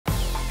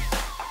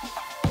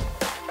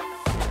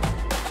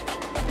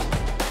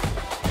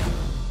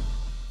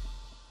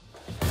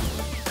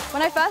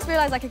When I first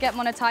realised I could get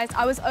monetized,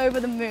 I was over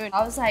the moon.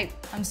 I was like,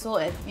 I'm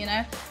sorted, you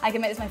know? I can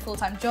make this my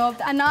full-time job.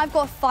 And now I've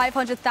got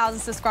 500,000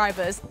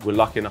 subscribers. We're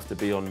lucky enough to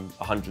be on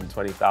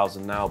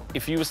 120,000 now.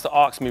 If you was to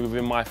ask me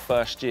within my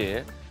first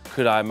year,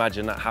 could I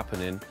imagine that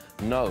happening?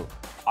 No.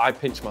 I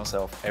pinch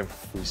myself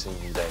every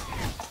single day.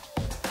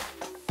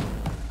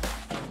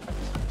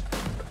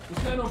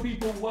 What's going on,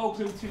 people?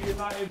 Welcome to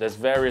United. There's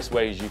various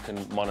ways you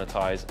can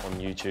monetize on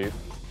YouTube.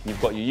 You've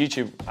got your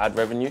YouTube ad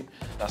revenue.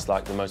 That's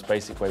like the most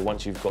basic way.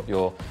 Once you've got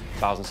your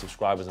 1,000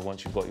 subscribers and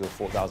once you've got your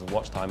 4,000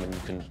 watch time, and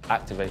you can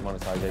activate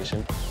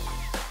monetization.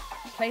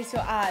 Place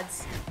your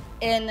ads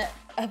in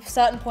a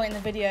certain point in the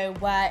video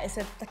where it's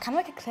kind of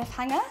like a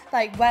cliffhanger,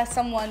 like where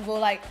someone will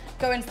like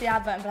go into the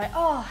advert and be like,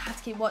 oh, I have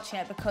to keep watching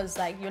it because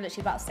like you're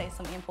literally about to say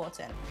something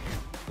important.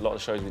 A lot of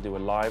the shows we do are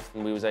live,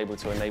 and we was able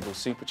to enable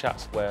super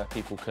chats where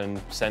people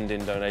can send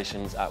in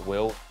donations at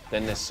will.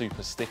 Then there's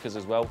super stickers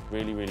as well.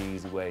 Really, really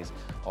easy ways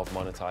of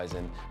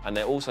monetizing. And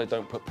they also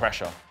don't put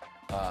pressure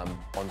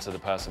onto the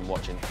person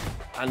watching.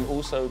 And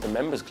also the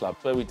members club,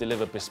 where we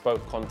deliver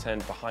bespoke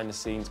content, behind the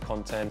scenes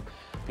content.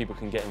 People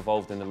can get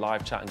involved in the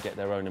live chat and get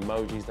their own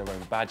emojis, their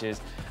own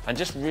badges, and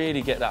just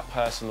really get that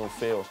personal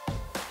feel.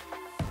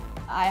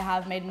 I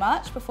have made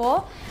merch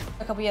before.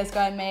 A couple of years ago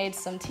I made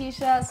some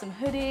t-shirts, some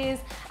hoodies,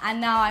 and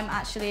now I'm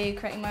actually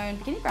creating my own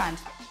bikini brand.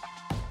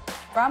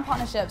 Brand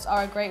partnerships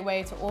are a great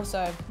way to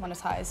also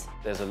monetize.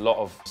 There's a lot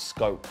of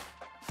scope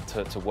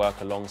to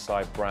work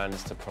alongside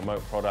brands, to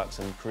promote products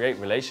and create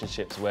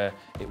relationships where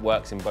it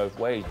works in both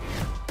ways.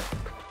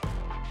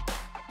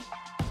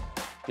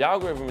 The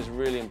algorithm is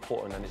really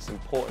important, and it's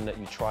important that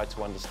you try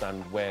to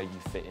understand where you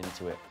fit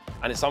into it.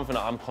 And it's something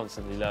that I'm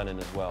constantly learning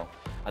as well.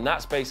 And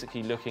that's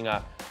basically looking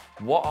at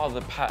what are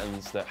the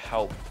patterns that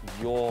help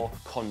your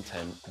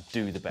content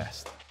do the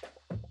best.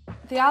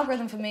 The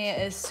algorithm for me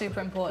is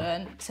super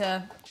important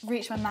to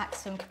reach my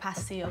maximum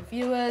capacity of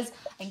viewers,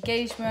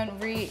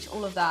 engagement, reach,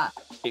 all of that.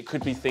 It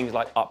could be things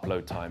like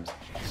upload times.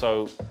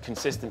 So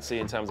consistency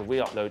in terms of we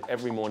upload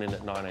every morning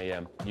at 9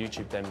 AM.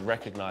 YouTube then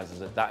recognizes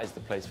that that is the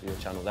place for your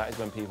channel. That is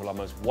when people are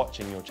most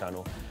watching your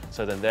channel.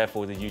 So then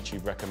therefore the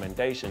YouTube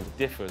recommendation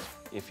differs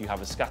if you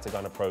have a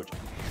scattergun approach.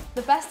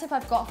 The best tip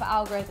I've got for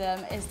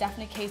algorithm is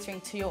definitely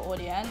catering to your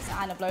audience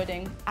and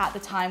uploading at the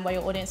time where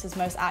your audience is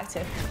most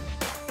active.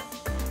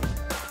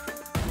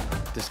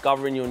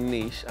 Discovering your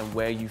niche and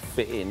where you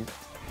fit in,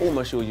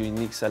 almost your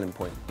unique selling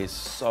point, is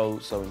so,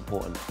 so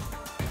important.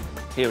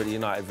 Here at the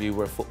United View,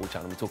 we're a football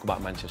channel. We talk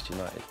about Manchester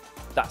United.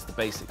 That's the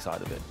basic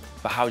side of it.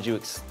 But how do you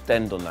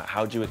extend on that?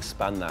 How do you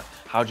expand that?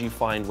 How do you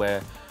find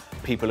where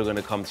people are going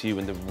to come to you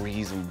and the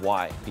reason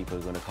why people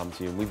are going to come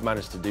to you? And we've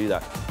managed to do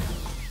that.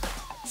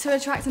 To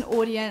attract an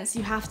audience,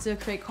 you have to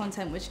create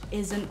content which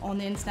isn't on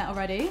the internet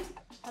already.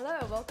 Hello,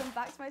 welcome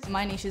back to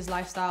my niche is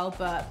lifestyle,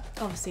 but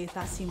obviously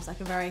that seems like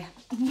a very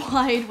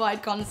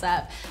wide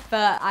concept.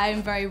 But I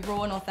am very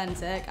raw and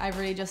authentic. I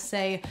really just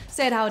say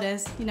it how it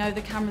is. You know,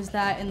 the camera's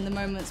there in the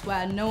moments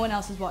where no one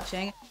else is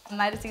watching.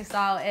 My editing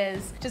style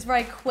is just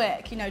very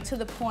quick, you know, to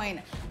the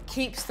point,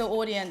 keeps the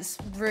audience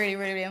really,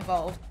 really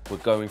involved. We're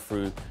going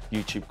through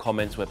YouTube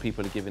comments where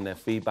people are giving their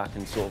feedback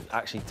and sort of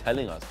actually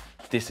telling us,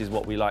 this is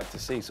what we like to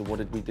see. So what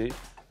did we do?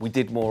 We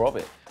did more of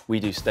it. We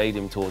do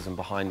stadium tours and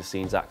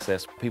behind-the-scenes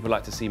access. People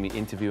like to see me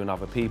interviewing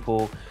other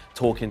people,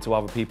 talking to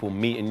other people,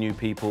 meeting new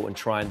people and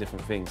trying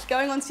different things.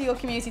 Going onto your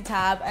community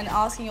tab and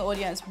asking your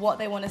audience what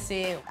they want to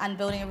see and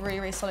building a really,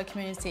 really solid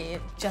community,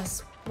 it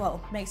just,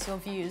 well, makes your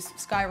views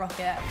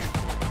skyrocket.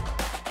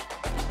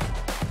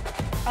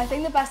 I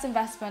think the best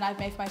investment I've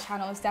made for my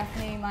channel is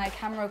definitely my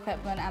camera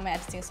equipment and my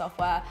editing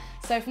software.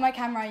 So for my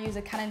camera, I use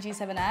a Canon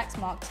G7X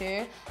Mark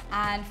II,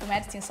 and for my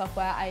editing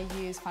software, I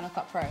use Final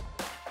Cut Pro.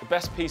 The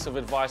best piece of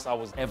advice I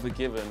was ever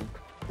given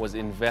was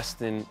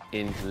investing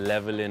in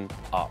leveling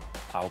up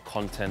our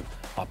content,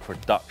 our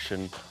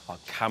production, our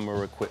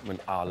camera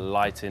equipment, our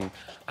lighting,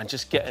 and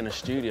just getting a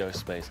studio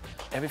space.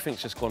 Everything's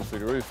just gone through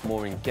the roof.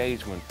 More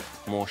engagement,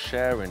 more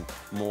sharing,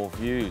 more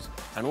views,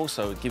 and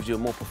also it gives you a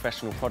more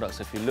professional product.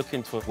 So if you're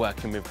looking to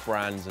working with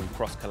brands and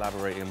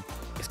cross-collaborating,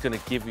 it's going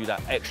to give you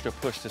that extra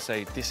push to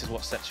say, this is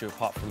what sets you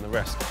apart from the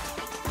rest.